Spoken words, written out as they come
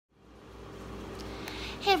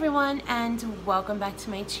Hey everyone, and welcome back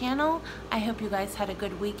to my channel. I hope you guys had a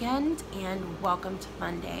good weekend and welcome to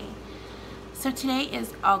Monday. So today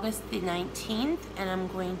is August the 19th and I'm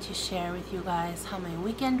going to share with you guys how my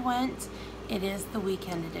weekend went. It is the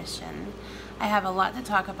weekend edition. I have a lot to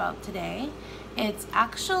talk about today. It's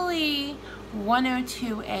actually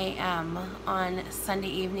 1:02 a.m. on Sunday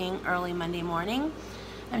evening, early Monday morning.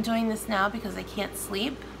 I'm doing this now because I can't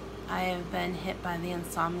sleep. I have been hit by the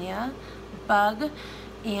insomnia bug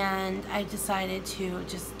and I decided to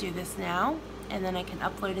just do this now, and then I can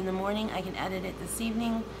upload in the morning. I can edit it this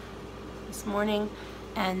morning,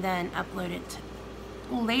 and then upload it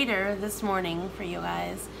later this morning for you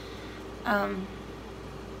guys. I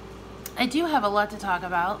do have a lot to talk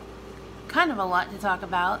about, kind of a lot to talk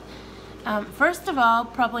about. First of all,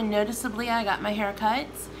 probably noticeably, I got my hair cut.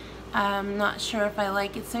 I'm not sure if I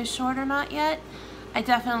like it so short or not yet. It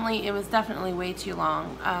was definitely way too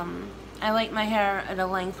long. I like my hair at a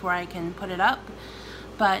length where I can put it up,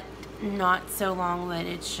 but not so long that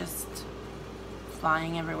it's just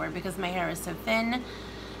flying everywhere because my hair is so thin.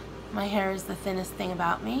 My hair is the thinnest thing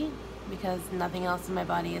about me because nothing else in my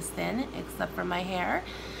body is thin except for my hair.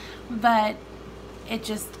 But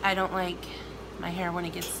I don't like my hair when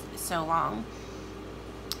it gets so long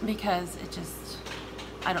because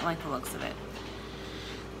I don't like the looks of it.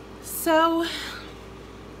 So,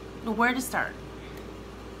 where to start?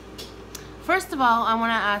 First of all, I want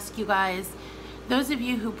to ask you guys, those of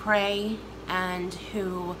you who pray and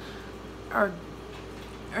who are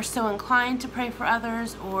so inclined to pray for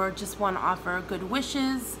others or just want to offer good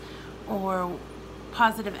wishes or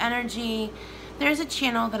positive energy, there's a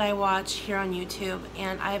channel that I watch here on YouTube,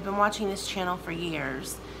 and I have been watching this channel for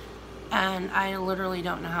years. And I literally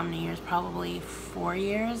don't know how many years, probably 4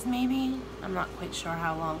 years maybe. I'm not quite sure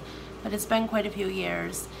how long, but it's been quite a few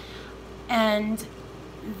years. And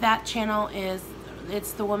that channel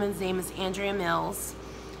the woman's name is Andrea Mills,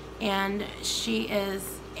 and she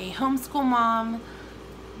is a homeschool mom.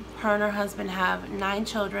 Her and her husband have 9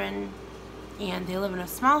 children, and they live in a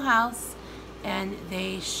small house, and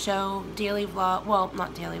they show daily vlog, well,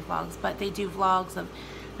 not daily vlogs, but they do vlogs of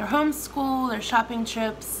their homeschool, their shopping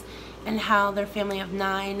trips, and how their family of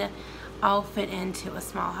 9 all fit into a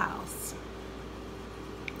small house.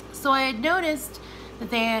 So I had noticed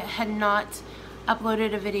that they had not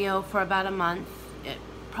uploaded a video for about a month,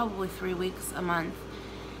 probably 3 weeks, a month.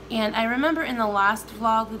 And I remember in the last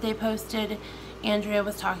vlog that they posted, Andrea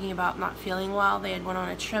was talking about not feeling well. They had went on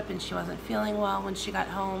a trip and she wasn't feeling well when she got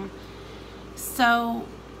home. So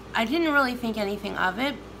I didn't really think anything of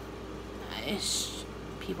it.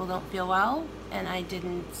 People don't feel well, and I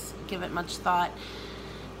didn't give it much thought.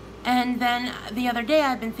 And then the other day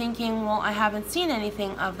I've been thinking, well, I haven't seen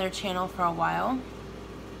anything of their channel for a while.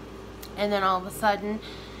 And then all of a sudden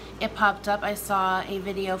it popped up. I saw a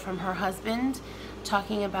video from her husband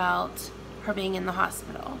talking about her being in the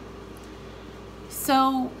hospital.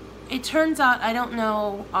 So it turns out, I don't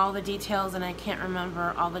know all the details and I can't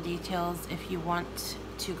remember all the details. If you want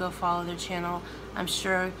to go follow their channel, I'm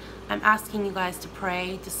asking you guys to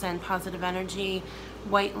pray, to send positive energy,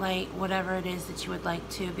 white light, whatever it is that you would like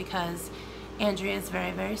to, because Andrea is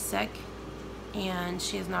very, very sick and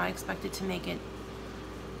she is not expected to make it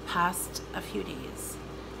past a few days.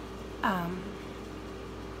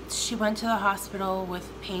 She went to the hospital with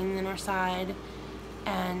pain in her side,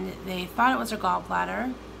 and they thought it was her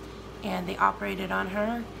gallbladder, and they operated on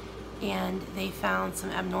her, and they found some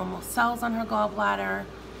abnormal cells on her gallbladder,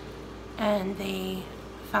 and they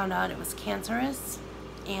found out it was cancerous.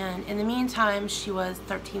 And in the meantime, she was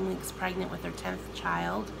 13 weeks pregnant with her 10th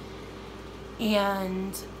child,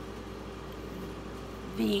 and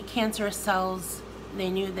the cancerous cells, they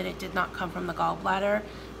knew that it did not come from the gallbladder,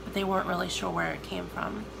 but they weren't really sure where it came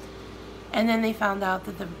from. And then they found out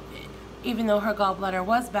that even though her gallbladder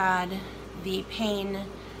was bad, the pain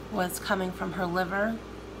was coming from her liver.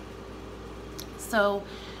 So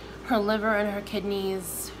her liver and her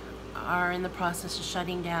kidneys are in the process of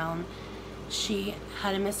shutting down. She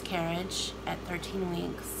had a miscarriage at 13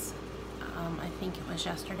 weeks. I think it was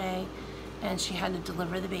yesterday, and she had to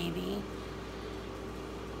deliver the baby.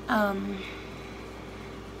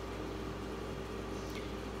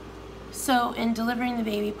 So in delivering the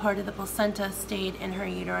baby, part of the placenta stayed in her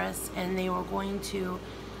uterus, and they were going to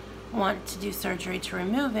want to do surgery to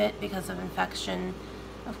remove it because of infection,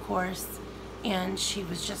 of course, and she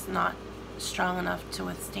was just not strong enough to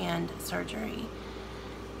withstand surgery.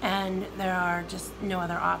 And there are just no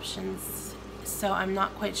other options. So I'm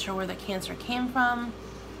not quite sure where the cancer came from,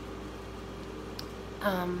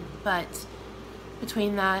 but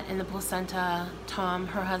between that and the placenta, Tom,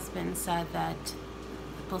 her husband, said that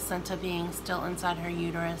the placenta being still inside her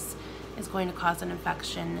uterus is going to cause an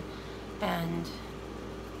infection, and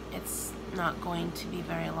it's not going to be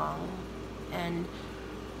very long. And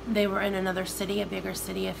they were in another city, a bigger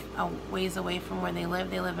city, a ways away from where they live.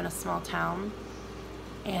 They live in a small town.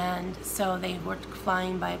 And so they were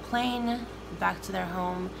flying by plane back to their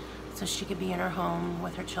home so she could be in her home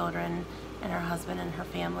with her children and her husband and her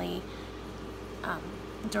family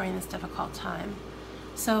during this difficult time.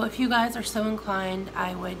 So if you guys are so inclined,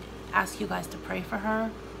 I would ask you guys to pray for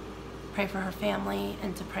her family,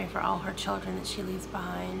 and to pray for all her children that she leaves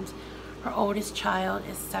behind. Her oldest child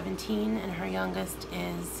is 17 and her youngest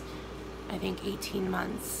is, I think, 18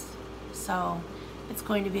 months. So it's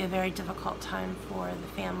going to be a very difficult time for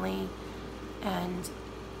the family, and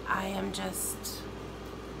I am just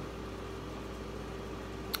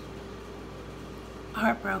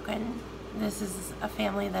heartbroken. This is a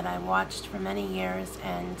family that I watched for many years,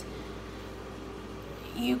 and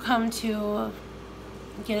you come to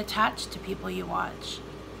get attached to people you watch.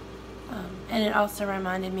 And it also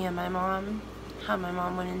reminded me of my mom, how my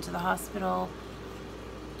mom went into the hospital.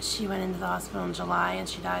 She went into the hospital in July and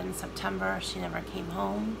she died in September. She never came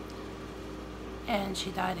home, and she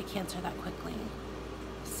died of cancer that quickly.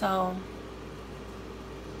 So,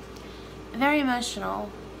 very emotional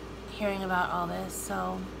hearing about all this.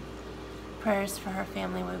 So, prayers for her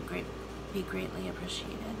family would be greatly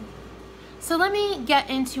appreciated. So let me get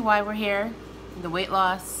into why we're here, the weight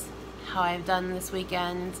loss, how I've done this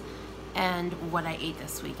weekend, and what I ate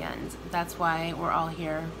this weekend. That's why we're all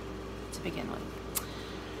here to begin with.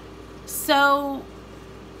 So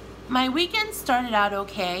my weekend started out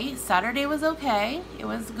okay. Saturday was okay. It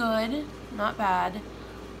was good, not bad.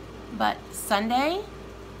 But Sunday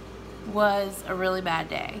was a really bad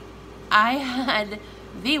day. I had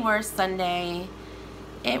the worst Sunday.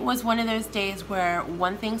 It was one of those days where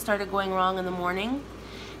one thing started going wrong in the morning,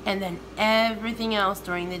 and then everything else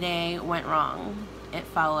during the day went wrong. It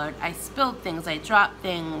followed. I spilled things, I dropped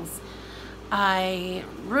things, I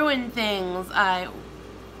ruined things.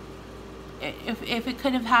 If it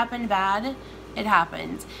could have happened bad, it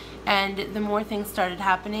happened. And the more things started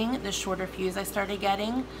happening, the shorter fuse I started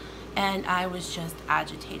getting, and I was just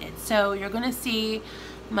agitated. So you're gonna see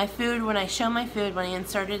my food when I show my food, when I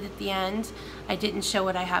insert it at the end. I didn't show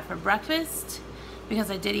what I had for breakfast because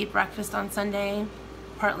I did eat breakfast on Sunday,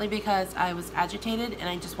 partly because I was agitated and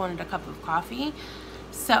I just wanted a cup of coffee.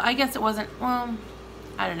 So I guess it wasn't, well,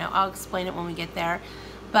 I don't know, I'll explain it when we get there.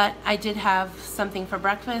 But I did have something for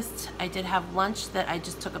breakfast. I did have lunch that I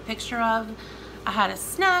just took a picture of. I had a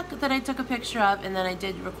snack that I took a picture of, and then I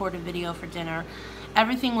did record a video for dinner.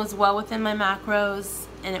 Everything was well within my macros,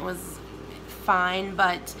 and it was fine,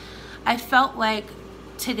 but I felt like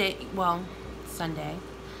today, well, Sunday,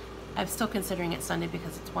 I'm still considering it Sunday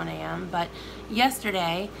because it's 1 a.m., but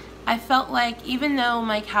yesterday, I felt like even though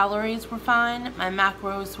my calories were fine, my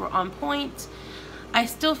macros were on point, I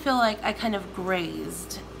still feel like I kind of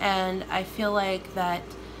grazed, and I feel like that,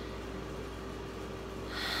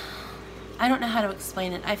 I don't know how to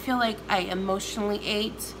explain it. I feel like I emotionally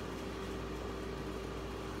ate,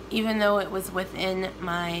 even though it was within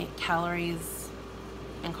my calories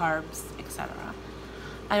and carbs, etc.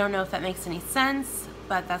 I don't know if that makes any sense,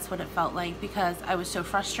 but that's what it felt like because I was so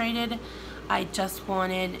frustrated. I just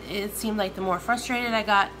wanted, it seemed like the more frustrated I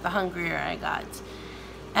got, the hungrier I got.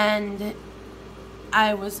 And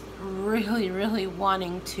I was really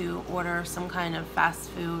wanting to order some kind of fast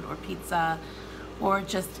food or pizza or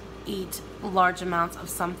just eat large amounts of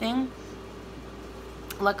something.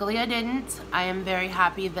 Luckily I didn't. I am very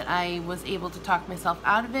happy that I was able to talk myself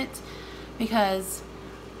out of it because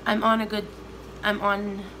I'm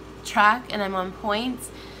on track and I'm on point,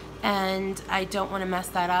 and I don't want to mess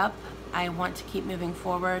that up. I want to keep moving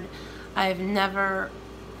forward. I've never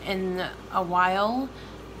in a while,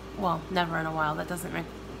 well, never in a while, that doesn't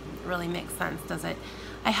really make sense, does it?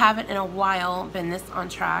 I haven't in a while been this on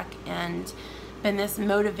track and been this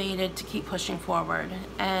motivated to keep pushing forward,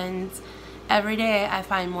 and every day I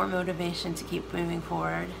find more motivation to keep moving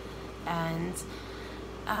forward. And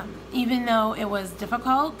even though it was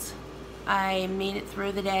difficult, I made it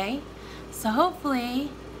through the day. So hopefully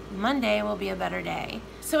Monday will be a better day.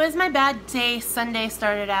 So as my bad day Sunday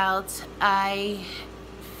started out, I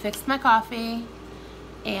fixed my coffee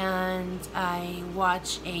and I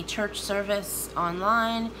watched a church service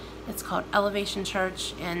online. It's called Elevation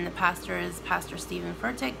Church, and the pastor is Pastor Stephen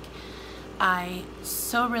Furtick. I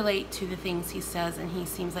so relate to the things he says, and he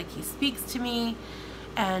seems like he speaks to me,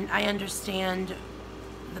 and I understand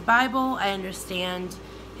the Bible, I understand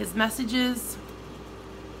his messages,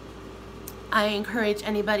 I encourage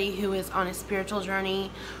anybody who is on a spiritual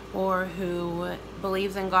journey or who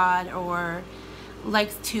believes in God or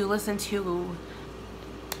likes to listen to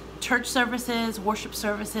church services, worship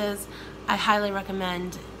services, I highly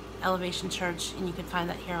recommend Elevation Church, and you can find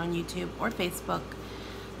that here on YouTube or Facebook.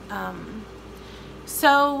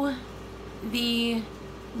 So the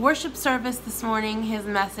worship service this morning, his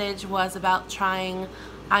message was about trying,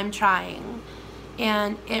 I'm trying.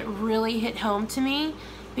 And it really hit home to me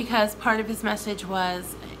because part of his message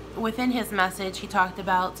was, within his message, he talked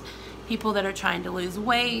about people that are trying to lose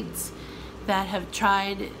weight, that have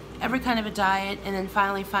tried every kind of a diet and then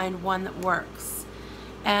finally find one that works.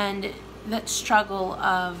 And that struggle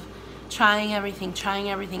of trying everything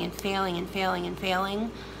and failing and failing and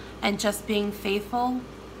failing, and just being faithful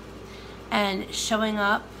and showing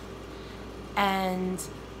up and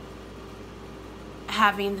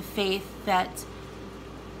having the faith that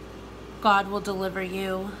God will deliver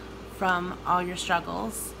you from all your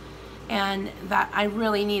struggles. And that I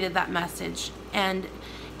really needed that message. And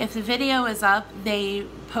if the video is up, they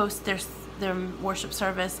post their worship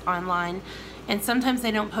service online, and sometimes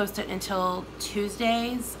they don't post it until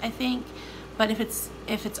Tuesdays, I think. But if it's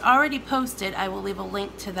already posted, I will leave a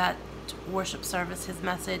link to that worship service, his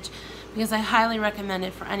message, because I highly recommend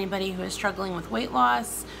it for anybody who is struggling with weight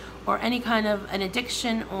loss or any kind of an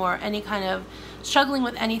addiction or any kind of struggling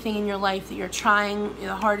with anything in your life that you're trying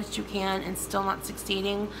the hardest you can and still not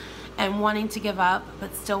succeeding and wanting to give up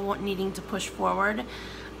but still needing to push forward.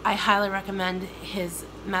 I highly recommend his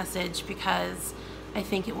message because I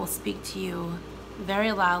think it will speak to you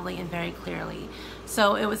very loudly and very clearly.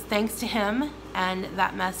 So it was thanks to him and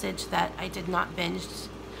that message that I did not binge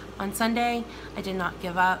on Sunday. I did not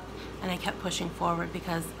give up, and I kept pushing forward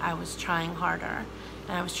because I was trying harder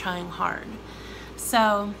and I was trying hard.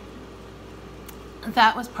 So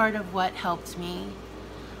that was part of what helped me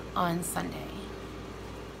on Sunday.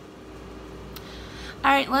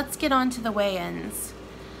 All right, let's get on to the weigh-ins.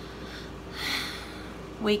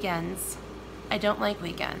 Weekends. I don't like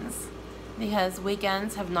weekends because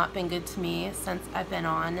weekends have not been good to me since I've been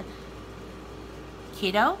on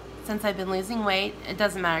keto, since I've been losing weight. It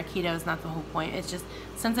doesn't matter, keto is not the whole point. It's just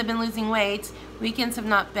since I've been losing weight, weekends have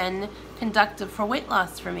not been conductive for weight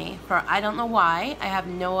loss for me. For I don't know why. I have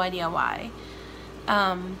no idea why.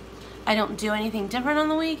 I don't do anything different on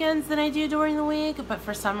the weekends than I do during the week, but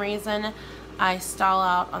for some reason I stall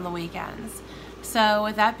out on the weekends. So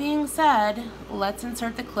with that being said, let's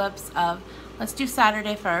insert the clips of, let's do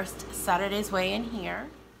Saturday first. Saturday's weigh-in here.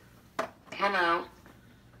 Hello.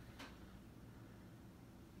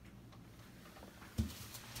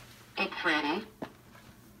 It's ready.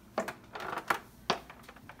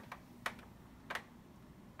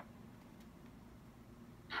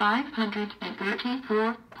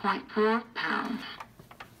 £534.4 pounds.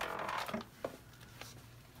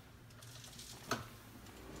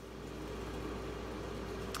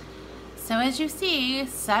 So as you see,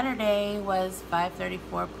 Saturday was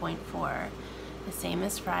 534.4, the same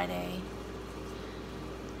as Friday.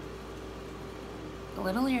 A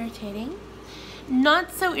little irritating.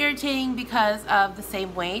 Not so irritating because of the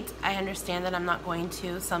same weight. I understand that I'm not going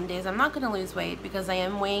to. Some days I'm not going to lose weight because I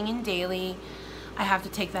am weighing in daily. I have to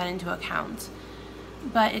take that into account.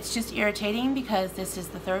 But it's just irritating because this is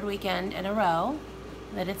the third weekend in a row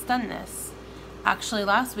that it's done this. Actually,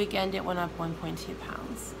 last weekend it went up 1.2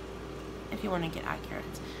 pounds, if you want to get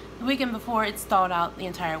accurate. The weekend before, it stalled out the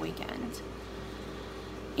entire weekend.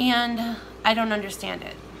 And I don't understand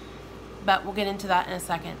it. But we'll get into that in a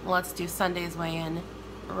second. Let's do Sunday's weigh-in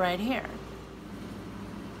right here.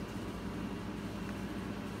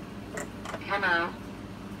 Hello.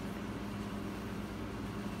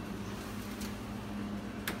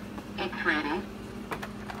 It's ready.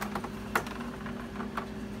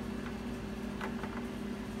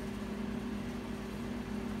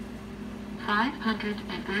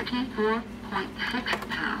 £534.6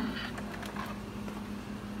 pounds.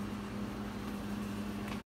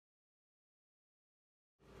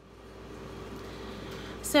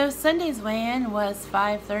 So Sunday's weigh-in was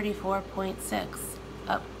 534.6,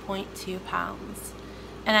 up 0.2 pounds.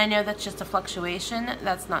 And I know that's just a fluctuation.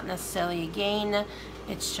 That's not necessarily a gain.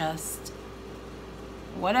 It's just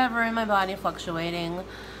whatever in my body fluctuating.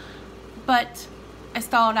 But I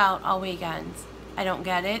stalled out all weekend. I don't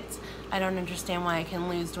get it. I don't understand why I can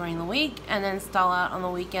lose during the week and then stall out on the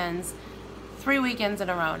weekends, 3 weekends in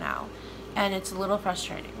a row now. And it's a little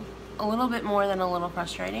frustrating. A little bit more than a little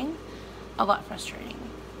frustrating. A lot frustrating.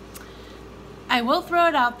 I will throw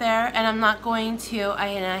it out there, and I'm not going to,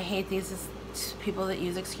 and I hate these people that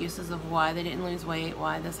use excuses of why they didn't lose weight,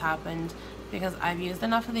 why this happened, because I've used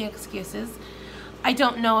enough of the excuses. I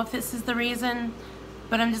don't know if this is the reason,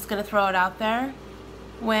 but I'm just going to throw it out there.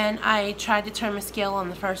 When I tried to turn my scale on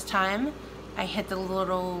the first time, I hit the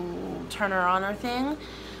little turner on thing,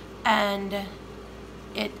 and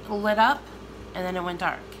it lit up, and then it went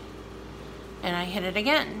dark. And I hit it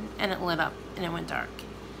again, and it lit up, and it went dark.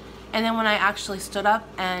 And then when I actually stood up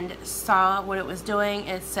and saw what it was doing,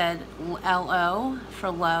 it said LO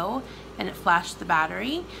for low, and it flashed the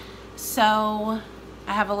battery. So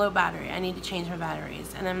I have a low battery. I need to change my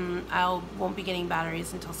batteries, and then I won't be getting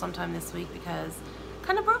batteries until sometime this week because I'm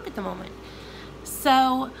kind of broke at the moment.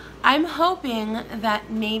 So I'm hoping that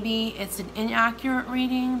maybe it's an inaccurate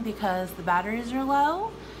reading because the batteries are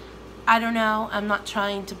low. I don't know. I'm not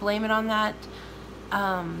trying to blame it on that.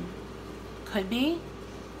 Could be.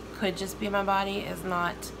 Could just be my body is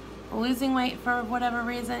not losing weight for whatever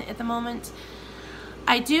reason at the moment.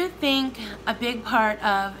 I do think a big part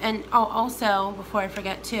of, and also before I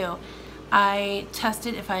forget too, I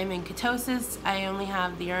tested if I'm in ketosis. I only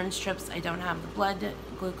have the urine strips. I don't have the blood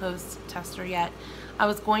glucose tester yet. I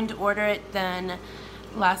was going to order it then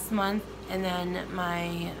last month, and then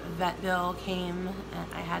my vet bill came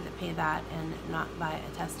and I had to pay that and not buy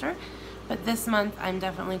a tester. But this month I'm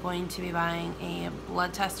definitely going to be buying a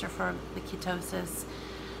blood tester for the ketosis.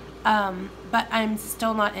 But I'm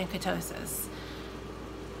still not in ketosis.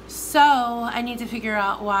 So I need to figure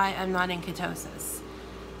out why I'm not in ketosis.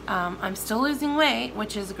 I'm still losing weight,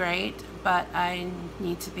 which is great, but I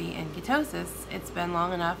need to be in ketosis. It's been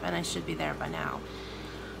long enough and I should be there by now.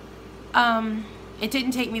 It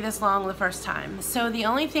didn't take me this long the first time. So the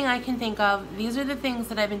only thing I can think of, these are the things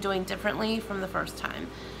that I've been doing differently from the first time.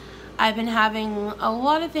 I've been having a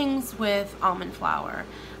lot of things with almond flour.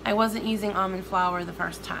 I wasn't using almond flour the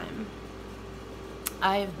first time.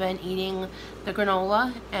 I've been eating the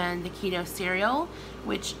granola and the keto cereal,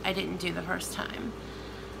 which I didn't do the first time.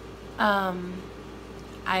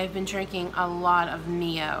 I've been drinking a lot of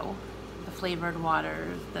Mio, the flavored water,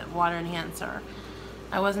 the water enhancer.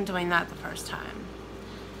 I wasn't doing that the first time.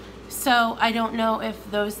 So I don't know if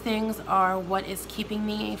those things are what is keeping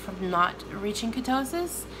me from not reaching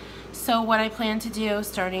ketosis. So what I plan to do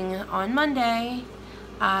starting on Monday,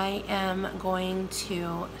 I am going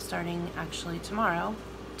to, starting actually tomorrow,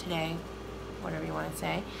 today, whatever you want to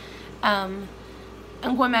say, I'm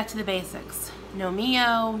going back to the basics. No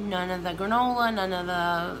Mio, none of the granola, none of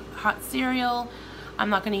the hot cereal. I'm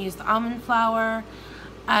not going to use the almond flour.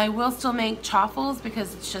 I will still make chaffles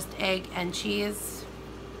because it's just egg and cheese.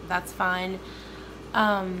 That's fine.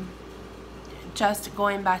 Just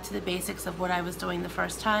going back to the basics of what I was doing the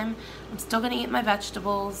first time. I'm still going to eat my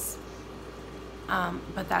vegetables,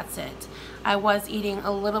 but that's it. I was eating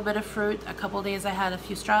a little bit of fruit. A couple days I had a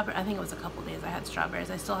few strawberries. I think it was a couple days I had strawberries.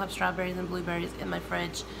 I still have strawberries and blueberries in my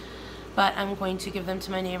fridge, but I'm going to give them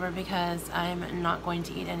to my neighbor because I'm not going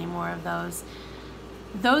to eat any more of those.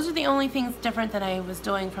 Those are the only things different that I was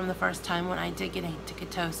doing from the first time when I did get into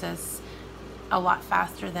ketosis a lot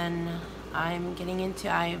faster than I'm getting into.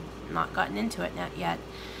 I've not gotten into it yet,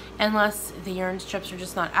 unless the urine strips are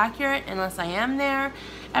just not accurate, unless I am there.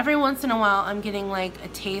 Every once in a while I'm getting like a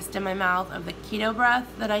taste in my mouth of the keto breath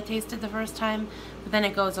that I tasted the first time, but then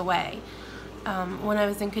it goes away. When I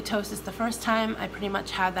was in ketosis the first time, I pretty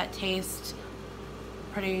much had that taste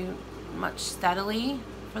pretty much steadily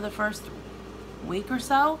for the first week or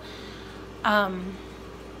so.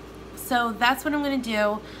 So that's what I'm going to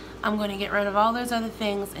do. I'm going to get rid of all those other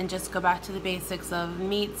things and just go back to the basics of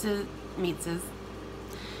meats,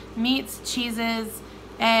 cheeses,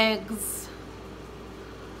 eggs,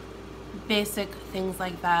 basic things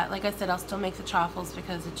like that. Like I said, I'll still make the chaffles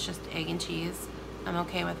because it's just egg and cheese. I'm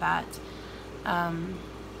okay with that.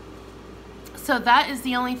 So that is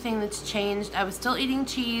the only thing that's changed. I was still eating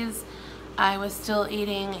cheese. I was still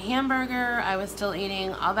eating hamburger. I was still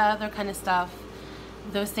eating all that other kind of stuff.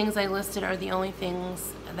 Those things I listed are the only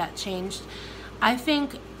things that changed. I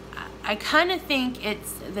kind of think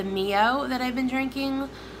it's the Mio that I've been drinking.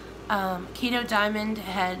 Keto Diamond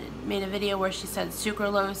had made a video where she said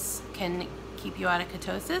sucralose can keep you out of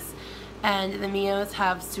ketosis, and the Mios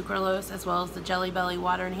have sucralose as well as the Jelly Belly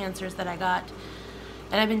water enhancers that I got,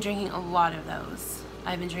 and I've been drinking a lot of those.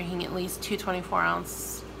 I've been drinking at least 2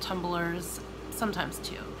 24-ounce tumblers, sometimes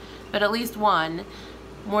 2, but at least 1.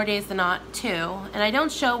 More days than not 2, and I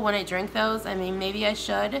don't show when I drink those. I mean, maybe I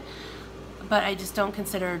should, but I just don't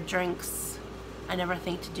consider drinks. I never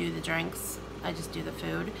think to do the drinks. I just do the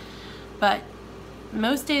food. But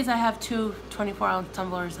most days I have 2 24-ounce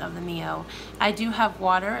tumblers of the Mio. I do have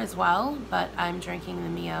water as well, but I'm drinking the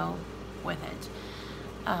Mio with it,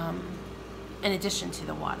 in addition to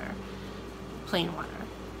the water, plain water.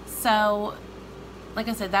 So like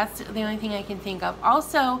I said, that's the only thing I can think of.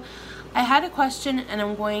 Also, I had a question, and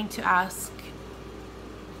I'm going to ask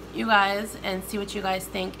you guys and see what you guys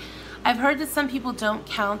think. I've heard that some people don't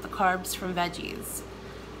count the carbs from veggies,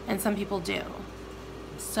 and some people do.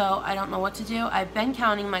 So I don't know what to do. I've been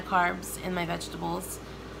counting my carbs in my vegetables,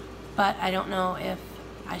 but I don't know if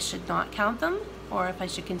I should not count them or if I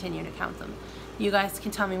should continue to count them. You guys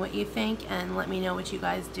can tell me what you think and let me know what you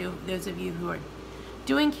guys do. Those of you who are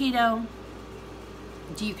doing keto,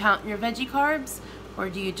 do you count your veggie carbs or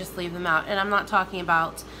do you just leave them out? And I'm not talking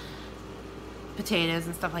about potatoes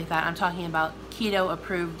and stuff like that. I'm talking about keto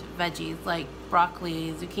approved veggies like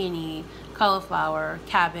broccoli, zucchini, cauliflower,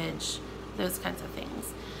 cabbage, those kinds of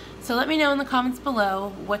things. So let me know in the comments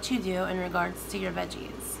below what you do in regards to your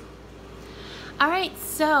veggies. Alright,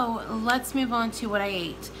 so let's move on to what I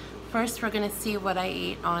ate. First, we're going to see what I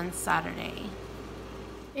ate on Saturday.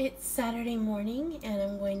 It's Saturday morning and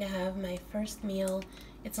I'm going to have my first meal.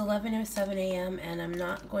 It's 11:07 a.m. and I'm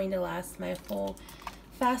not going to last my full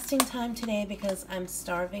fasting time today because I'm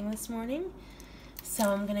starving this morning. So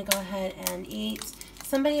I'm going to go ahead and eat.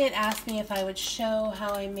 Somebody had asked me if I would show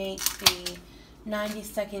how I make the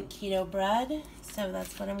 90-second keto bread. So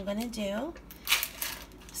that's what I'm going to do.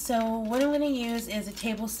 So what I'm going to use is a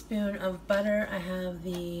tablespoon of butter. I have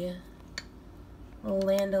the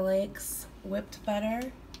Land O'Lakes whipped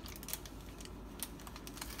butter.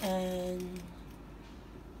 And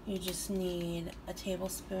you just need a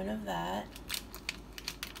tablespoon of that.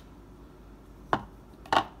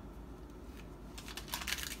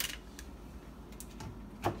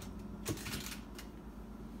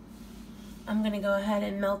 I'm going to go ahead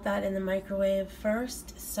and melt that in the microwave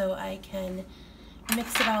first so I can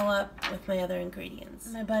mix it all up with my other ingredients.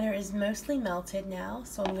 My butter is mostly melted now,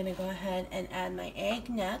 so I'm going to go ahead and add my egg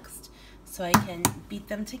next so I can beat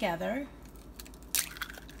them together.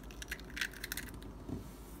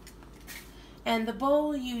 And the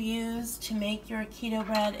bowl you use to make your keto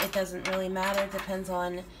bread, it doesn't really matter. It depends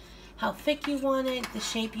on how thick you want it, the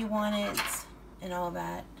shape you want it, and all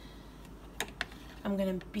that. I'm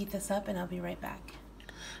going to beat this up and I'll be right back.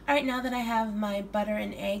 Alright, now that I have my butter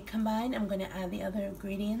and egg combined, I'm going to add the other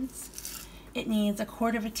ingredients. It needs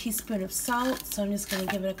 1/4 teaspoon of salt, so I'm just going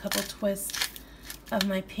to give it a couple twists of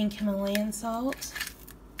my pink Himalayan salt.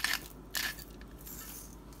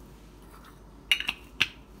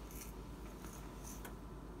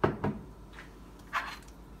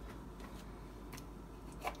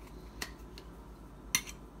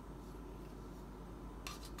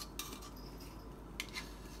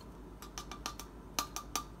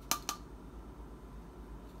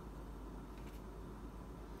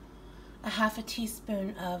 A 1/2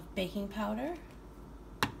 teaspoon of baking powder.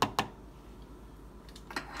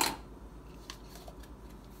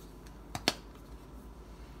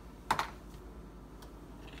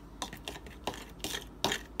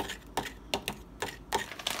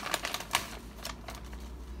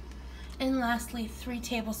 And lastly, 3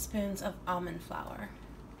 tablespoons of almond flour.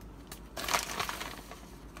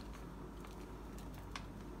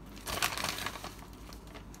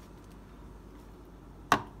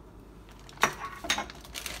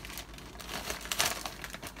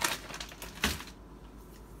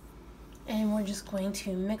 And we're just going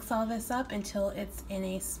to mix all this up until it's in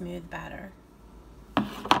a smooth batter.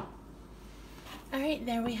 Alright,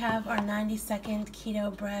 there we have our 90-second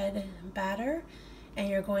keto bread batter. And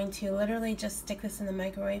you're going to literally just stick this in the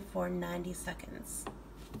microwave for 90 seconds.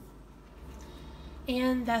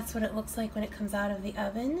 And that's what it looks like when it comes out of the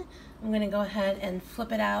oven. I'm going to go ahead and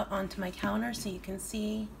flip it out onto my counter so you can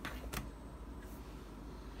see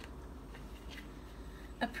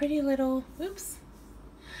a pretty little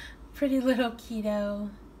keto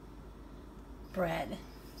bread.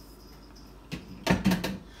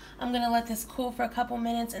 I'm going to let this cool for a couple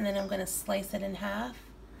minutes and then I'm going to slice it in half.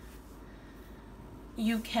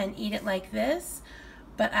 You can eat it like this,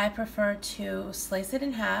 but I prefer to slice it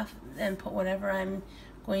in half and put whatever I'm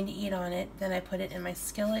going to eat on it. Then I put it in my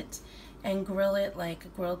skillet and grill it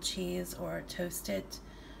like grilled cheese, or toast it,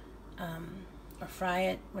 or fry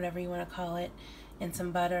it, whatever you want to call it, in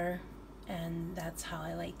some butter. And that's how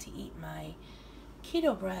I like to eat my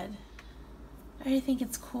keto bread. I think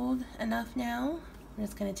it's cooled enough now. I'm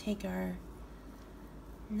just going to take our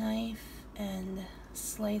knife and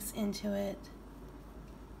slice into it.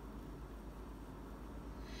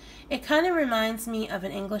 It kind of reminds me of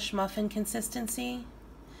an English muffin consistency.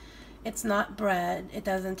 It's not bread. It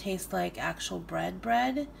doesn't taste like actual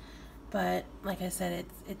bread, but like I said,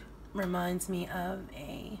 it reminds me of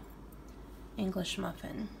a English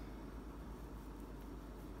muffin.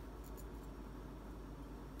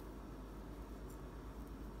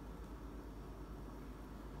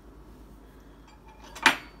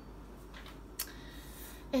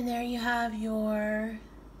 And there you have your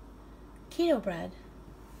keto bread.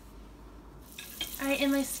 Alright,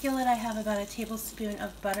 in my skillet I have about a tablespoon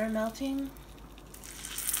of butter melting.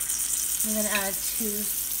 I'm going to add 2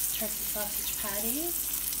 turkey sausage patties.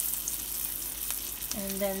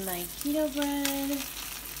 And then my keto bread.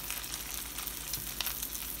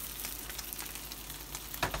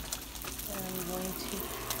 And I'm going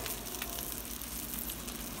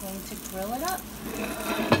to grill it up.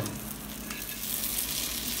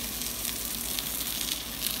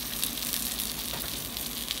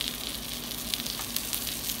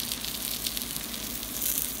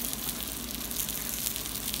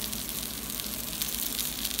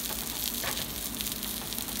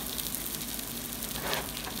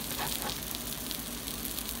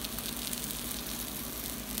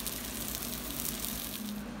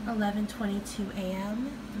 11:22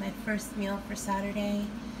 a.m. My first meal for Saturday,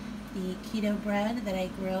 the keto bread that I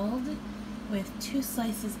grilled with 2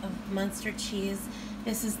 slices of Munster cheese.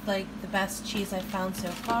 This is like the best cheese I've found so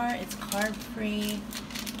far. It's carb-free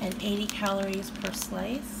and 80 calories per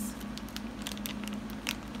slice.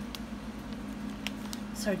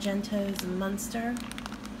 Sargento's Munster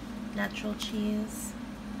natural cheese.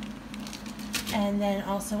 And then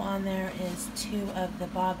also on there is 2 of the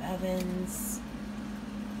Bob Evans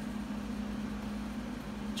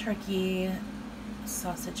turkey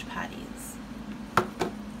sausage patties.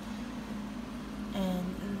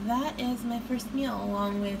 And that is my first meal,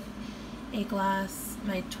 along with a glass,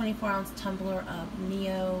 my 24-ounce tumbler of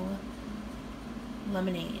Neo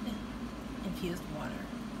lemonade infused water.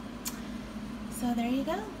 So there you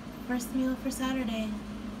go. First meal for Saturday.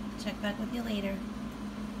 Check back with you later.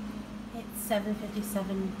 It's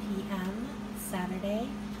 7:57 p.m. Saturday,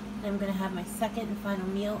 and I'm going to have my second and final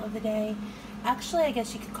meal of the day. Actually, I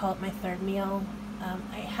guess you could call it my third meal.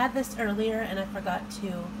 I had this earlier and I forgot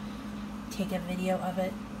to take a video of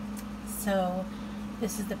it. So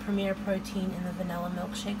this is the Premier Protein in the vanilla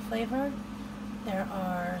milkshake flavor. There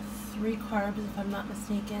are 3 carbs, if I'm not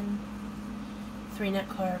mistaken, 3 net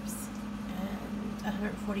carbs, and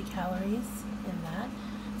 140 calories in that.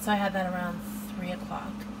 So I had that around 3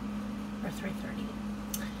 o'clock or 3:30.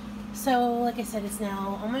 So like I said, it's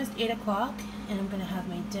now almost 8 o'clock and I'm going to have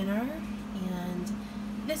my dinner. And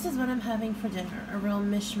this is what I'm having for dinner, a real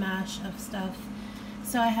mishmash of stuff.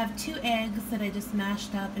 So I have 2 eggs that I just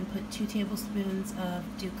mashed up and put 2 tablespoons of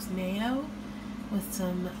Duke's mayo with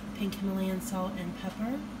some pink Himalayan salt and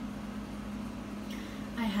pepper.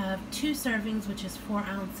 I have 2 servings, which is 4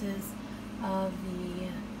 ounces of the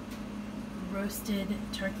roasted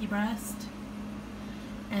turkey breast,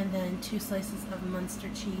 and then 2 slices of Munster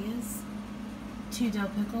cheese, 2 dill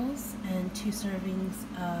pickles, and 2 servings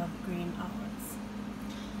of green olives.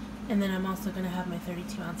 And then I'm also going to have my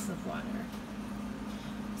 32 ounces of water.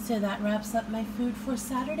 So that wraps up my food for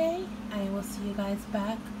Saturday. I will see you guys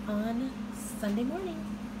back on Sunday morning.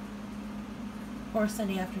 Or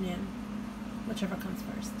Sunday afternoon, whichever comes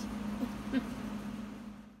first.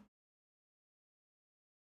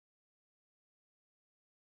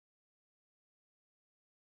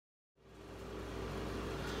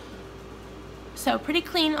 So pretty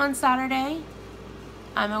clean on Saturday.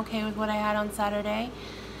 I'm okay with what I had on Saturday.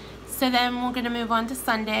 So then we're going to move on to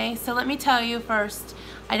Sunday. So let me tell you first,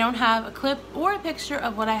 I don't have a clip or a picture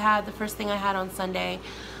of what I had the first thing I had on Sunday.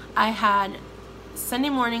 I had Sunday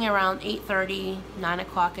morning around 8:30, 9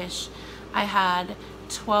 o'clock-ish. I had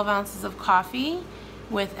 12 ounces of coffee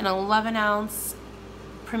with an 11-ounce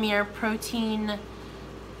Premier Protein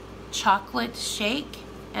chocolate shake,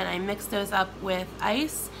 and I mixed those up with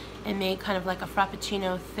ice and made kind of like a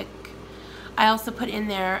Frappuccino thick. I also put in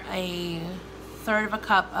there a 1/3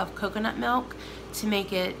 cup of coconut milk to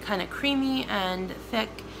make it kind of creamy and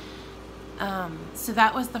thick. So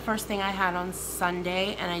that was the first thing I had on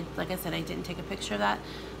Sunday, and like I said, I didn't take a picture of that.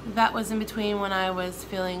 That was in between when I was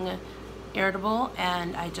feeling irritable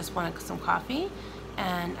and I just wanted some coffee,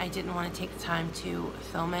 and I didn't want to take the time to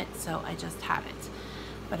film it, so I just had it.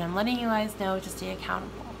 But I'm letting you guys know just to stay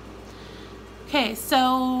accountable. Okay,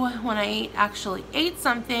 so when I actually ate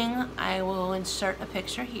something, I will insert a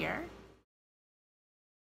picture here.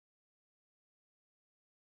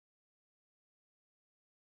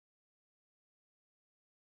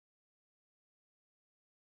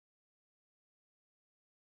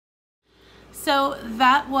 So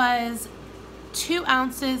that was 2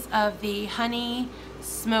 ounces of the honey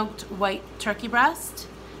smoked white turkey breast,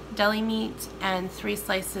 deli meat, and 3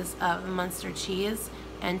 slices of Munster cheese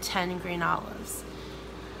and 10 green olives.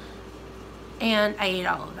 And I ate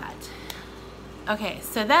all of that. Okay,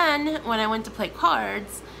 so then when I went to play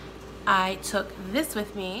cards, I took this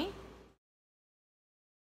with me.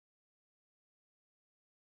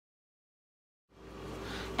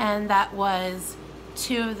 and that was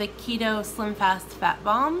 2 of the Keto Slim Fast Fat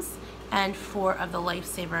Bombs and 4 of the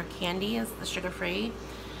Lifesaver candies, the sugar-free.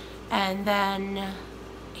 And then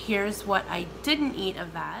here's what I didn't eat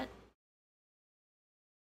of that.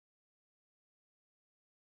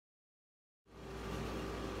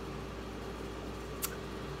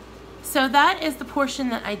 So that is the portion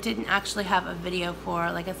that I didn't actually have a video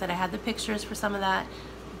for. Like I said, I had the pictures for some of that.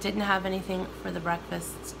 Didn't have anything for the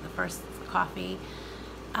breakfast, the first coffee.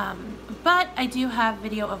 But I do have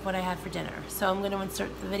video of what I had for dinner. So I'm going to insert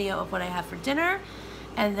the video of what I have for dinner,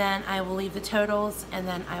 and then I will leave the totals, and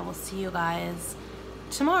then I will see you guys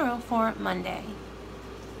tomorrow for Monday.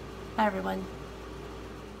 Bye, everyone.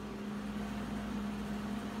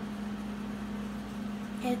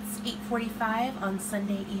 It's 8:45 on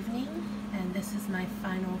Sunday evening, and this is my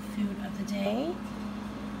final food of the day.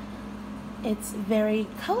 It's very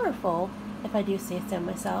colorful, if I do say so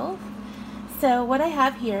myself. So what I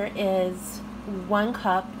have here is 1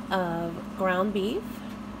 cup of ground beef,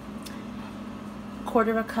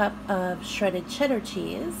 1/4 cup of shredded cheddar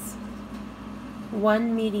cheese,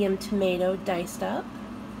 1 medium tomato diced up,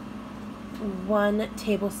 1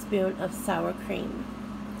 tablespoon of sour cream.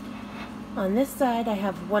 On this side, I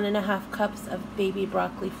have 1½ cups of baby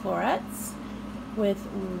broccoli florets with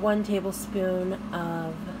 1 tablespoon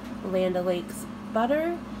of Land O'Lakes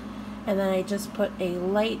butter, and then I just put a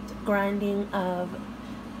light grinding of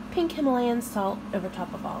pink Himalayan salt over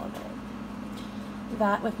top of all of it.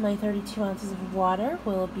 That, with my 32 ounces of water,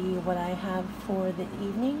 will be what I have for the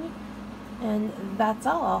evening, and that's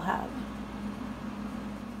all I'll have.